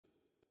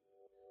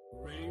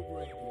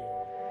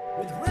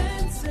With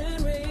rants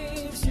and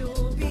raves,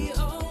 you'll be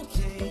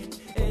okay.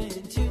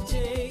 And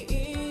today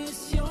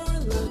is your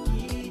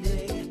lucky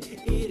day.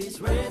 It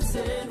is Rants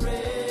and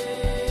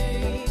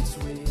Raves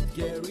with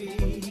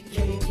Gary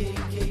K.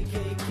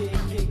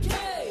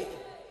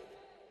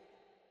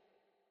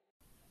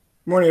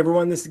 Morning,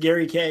 everyone. This is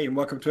Gary K, and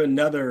welcome to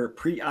another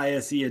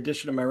pre-ISE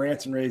edition of my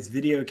Rants and rAVes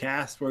video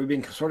cast, where we've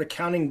been sort of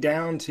counting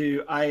down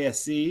to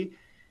ISE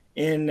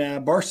in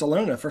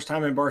Barcelona, first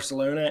time in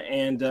Barcelona,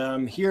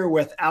 and here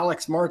with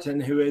Alex Martin,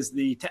 who is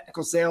the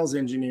technical sales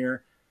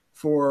engineer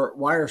for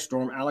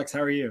WyreStorm. Alex,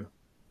 how are you?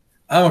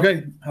 I'm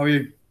okay. How are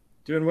you?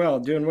 Doing well,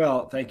 doing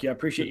well. Thank you. I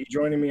appreciate you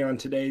joining me on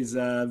today's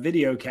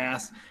video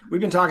cast.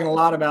 We've been talking a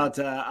lot about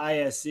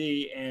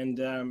ISE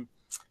and,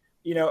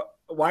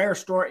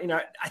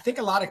 WyreStorm. I think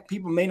a lot of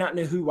people may not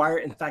know who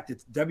in fact,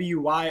 it's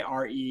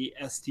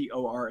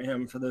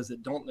WyreStorm for those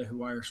that don't know who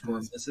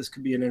WyreStorm is. This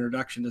could be an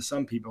introduction to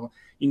some people.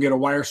 You can go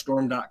to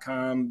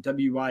WyreStorm.com,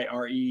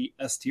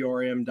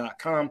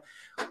 WyreStorm.com.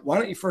 Why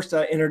don't you first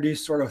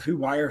introduce sort of who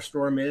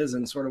WyreStorm is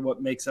and sort of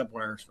what makes up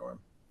WyreStorm?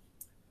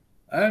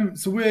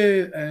 So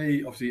we're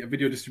obviously a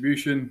video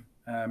distribution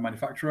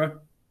manufacturer.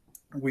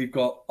 We've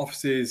got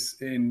offices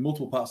in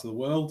multiple parts of the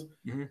world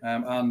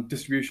and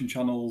distribution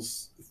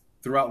channels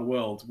throughout the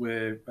world.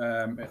 I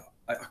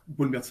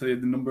wouldn't be able to tell you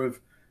the number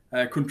of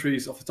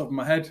countries off the top of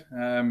my head.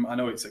 I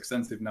know it's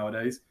extensive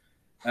nowadays.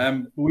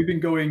 But we've been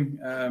going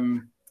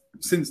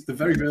since the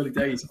very early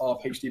days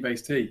of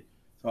HD-based T.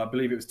 So I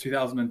believe it was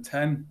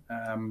 2010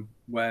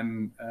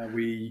 when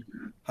we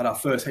had our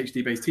first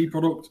HD-based T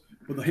product.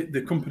 But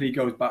the company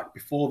goes back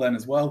before then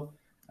as well.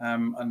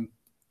 And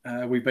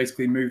we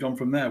basically moved on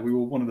from there. We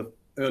were one of the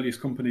earliest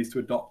companies to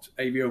adopt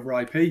AV over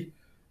IP.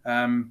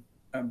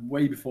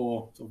 Way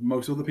before sort of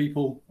most other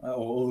people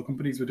or other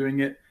companies were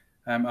doing it.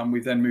 And we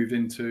then moved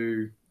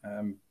into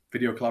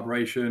video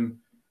collaboration,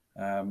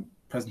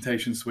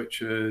 presentation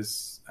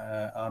switches,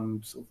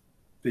 and sort of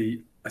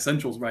the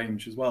essentials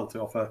range as well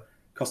to offer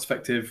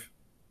cost-effective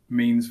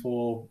means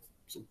for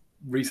sort of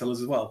resellers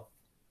as well.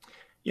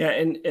 Yeah,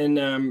 and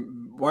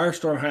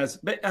WyreStorm has,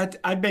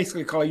 I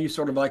basically call you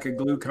sort of like a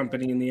glue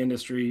company in the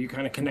industry. You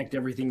kind of connect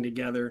everything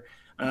together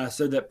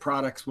so that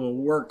products will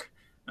work.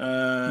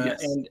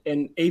 Yes.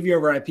 And AV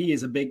over IP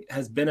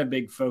has been a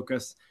big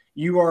focus.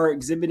 You are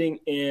exhibiting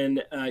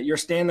in your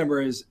stand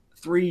number is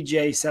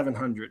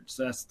 3J700.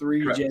 So that's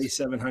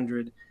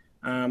 3J700.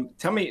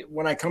 Tell me,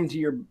 when I come to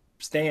your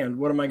stand,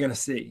 what am I going to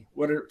see?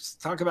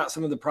 Talk about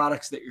some of the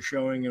products that you're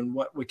showing and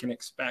what we can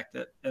expect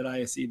at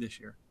ISE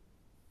this year.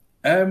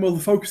 Well,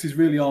 the focus is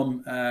really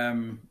on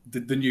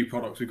the new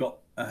products. We've got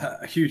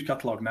a huge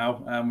catalog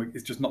now.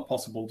 It's just not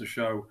possible to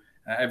show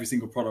every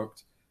single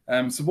product.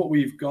 So what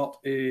we've got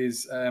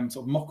is sort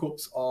of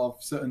mock-ups of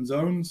certain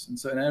zones and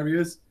certain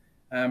areas,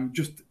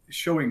 just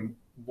showing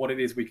what it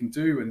is we can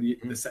do and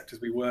the sectors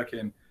we work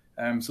in.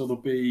 So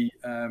there'll be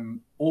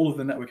all of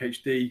the Network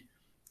HD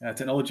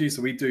technologies.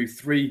 So we do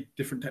 3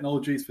 different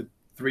technologies for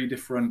 3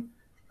 different,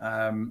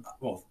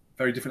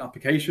 very different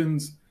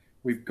applications.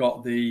 We've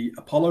got the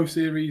Apollo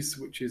series,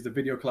 which is the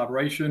video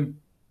collaboration,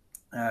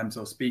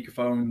 so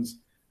speakerphones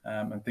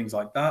and things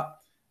like that.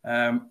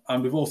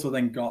 And we've also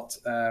then got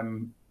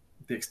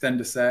the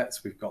extender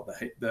sets, we've got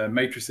the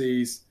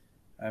matrices.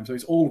 So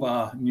it's all of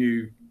our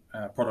new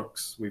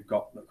products we've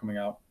got that are coming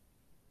out.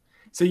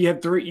 So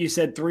you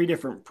said 3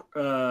 different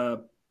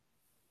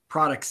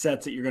product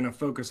sets that you're going to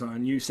focus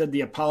on. You said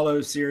the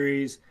Apollo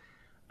series,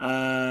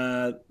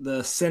 the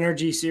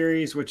Synergy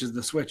series, which is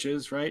the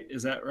switches, right?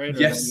 Is that right?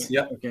 Yes.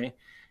 Yeah. Okay.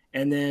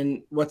 And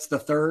then what's the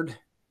third?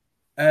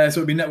 So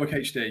it'd be Network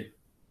HD.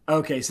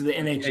 Okay. So the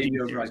NHD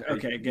series. Right.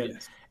 Okay, good.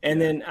 Yes. And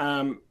then,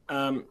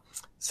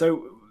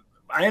 so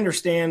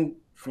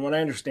from what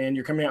I understand,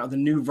 you're coming out with a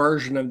new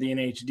version of the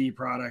NHD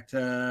product.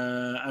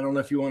 I don't know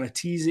if you want to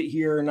tease it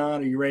here or not.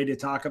 Are you ready to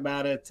talk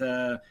about it?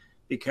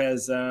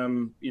 Because,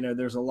 let's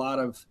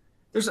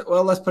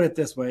put it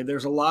this way.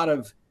 There's a lot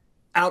of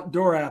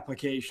outdoor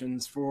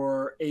applications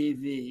for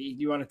AV. Do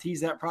you want to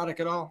tease that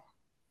product at all?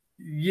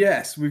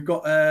 Yes, we've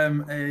got a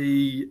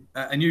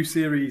new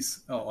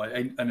series,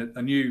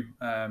 a new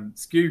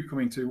SKU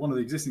coming to one of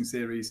the existing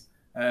series,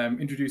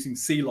 introducing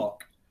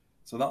C-Lock.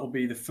 So that will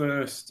be the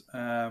first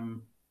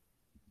sort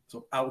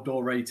of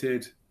outdoor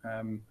rated,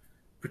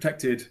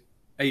 protected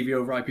AV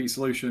over IP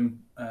solution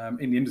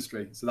in the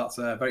industry. So that's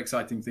a very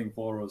exciting thing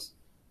for us.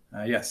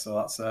 Yes, so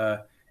that's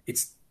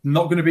it's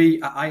not going to be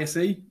at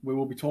ISE. We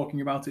will be talking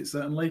about it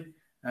certainly.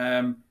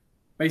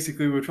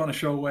 Basically, we're trying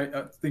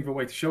to think of a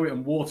way to show it,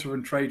 and water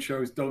and trade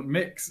shows don't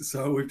mix.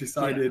 So we've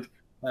decided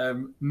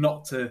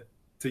not to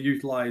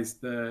utilize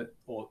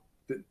or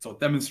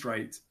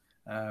demonstrate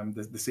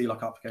the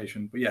C-Lock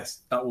application. But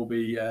yes, that will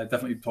be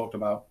definitely talked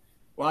about.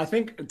 Well, I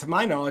think, to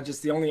my knowledge,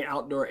 it's the only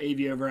outdoor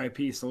AV over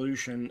IP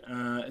solution.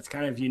 It's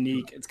kind of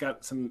unique. It's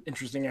got some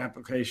interesting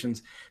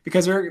applications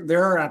because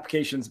there are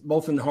applications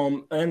both in the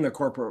home and the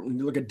corporate. When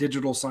you look at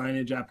digital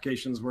signage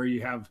applications where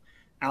you have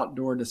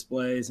outdoor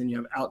displays and you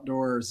have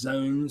outdoor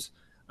zones,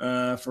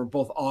 for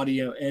both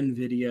audio and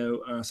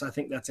video. So I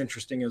think that's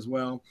interesting as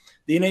well.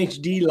 The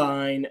NHD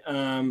line,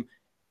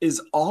 is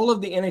all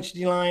of the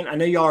NHD line, I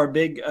know y'all are a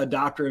big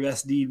adopter of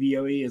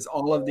SDVOE. Is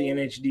all of the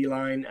NHD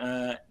line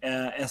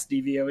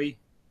SDVOE?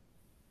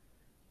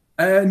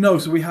 No,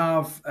 so we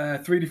have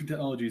 3 different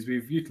technologies.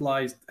 We've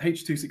utilized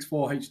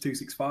H.264,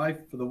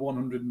 H.265 for the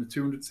 100 and the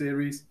 200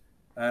 series.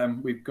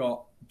 We've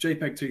got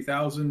JPEG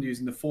 2000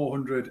 using the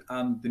 400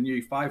 and the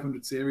new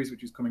 500 series,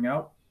 which is coming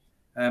out.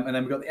 And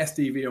then we've got the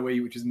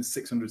SDVOE, which is in the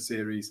 600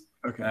 series,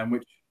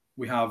 which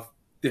we have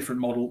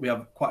different model. We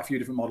have quite a few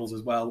different models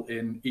as well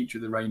in each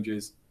of the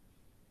ranges.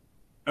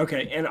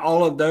 Okay, and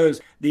all of those,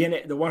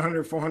 the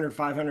 100, 400,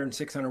 500, and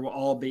 600 will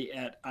all be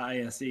at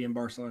ISE in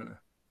Barcelona.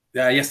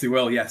 Yes, they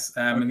will. Yes,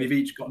 and they've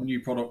each got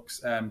new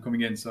products coming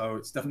in, so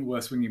it's definitely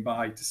worth swinging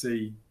by to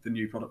see the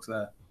new products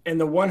there. And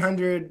the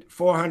 100,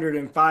 400,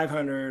 and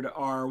 500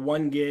 are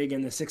 1 gig,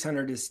 and the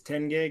 600 is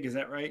 10 gig. Is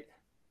that right?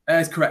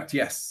 It's correct.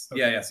 Yes.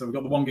 Okay. Yeah. So we've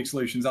got the 1 gig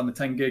solutions and the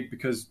 10 gig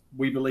because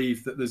we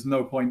believe that there's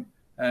no point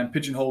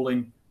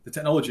pigeonholing the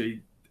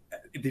technology.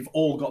 They've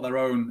all got their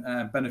own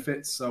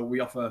benefits, so we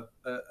offer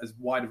as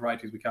wide a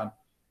variety as we can.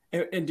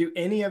 And do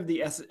any of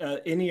the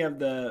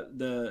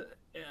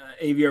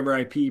AV over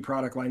IP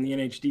product line, the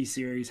NHD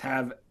series,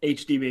 have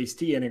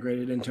HD-based-T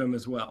integrated into them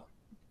as well?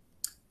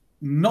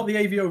 Not the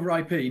AV over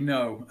IP,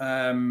 no.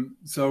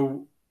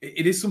 So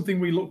it is something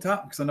we looked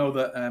at because I know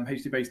that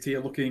HD-based-T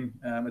are looking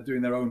at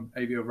doing their own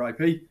AV over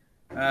IP.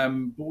 But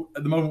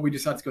at the moment, we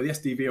decided to go the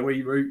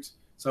SDVOE route.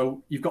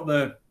 So you've got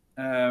the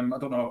I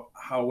don't know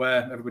how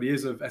aware everybody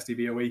is of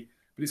SDVOE,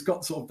 but it's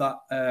got sort of that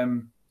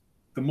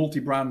the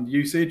multi-brand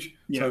usage.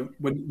 Yeah. So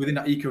within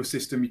that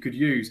ecosystem, you could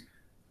use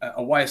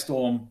a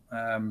WyreStorm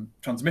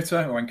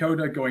transmitter or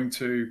encoder going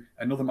to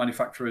another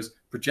manufacturer's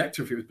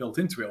projector if it was built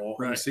into it, or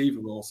a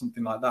receiver or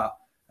something like that.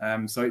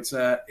 So it's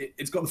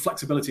got the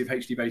flexibility of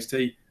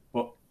HD-based-T,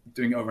 but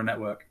doing it over a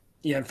network.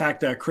 Yeah, in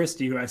fact,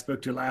 Christy, who I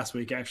spoke to last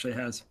week, actually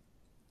has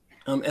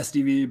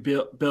SDV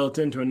built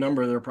into a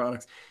number of their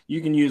products.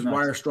 You can use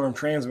WyreStorm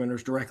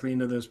transmitters directly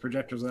into those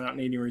projectors without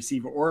needing a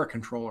receiver or a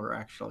controller,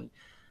 actually,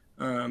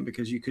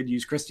 because you could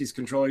use Christy's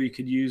controller, you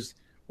could use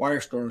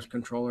WyreStorm's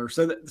controller.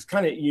 So that's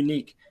kind of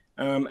unique.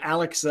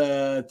 Alex,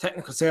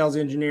 technical sales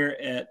engineer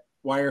at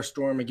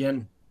WyreStorm,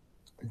 again,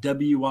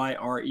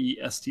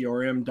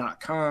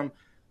 WYRESTORM.com.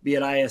 Be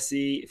at ISE.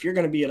 If you're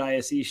going to be at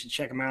ISE, you should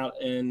check them out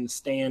in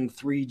stand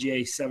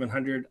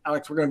 3J700.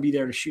 Alex, we're going to be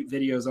there to shoot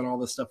videos on all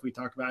the stuff we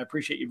talked about. I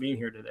appreciate you being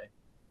here today.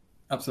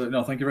 Absolutely.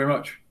 No, thank you very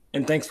much.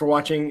 And thanks for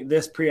watching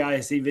this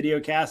pre-ISE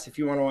video cast. If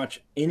you want to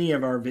watch any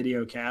of our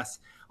video casts,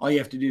 all you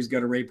have to do is go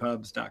to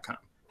rAVes.com.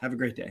 Have a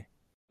great day.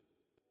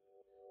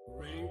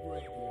 Rave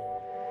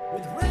Radio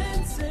with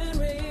Rants.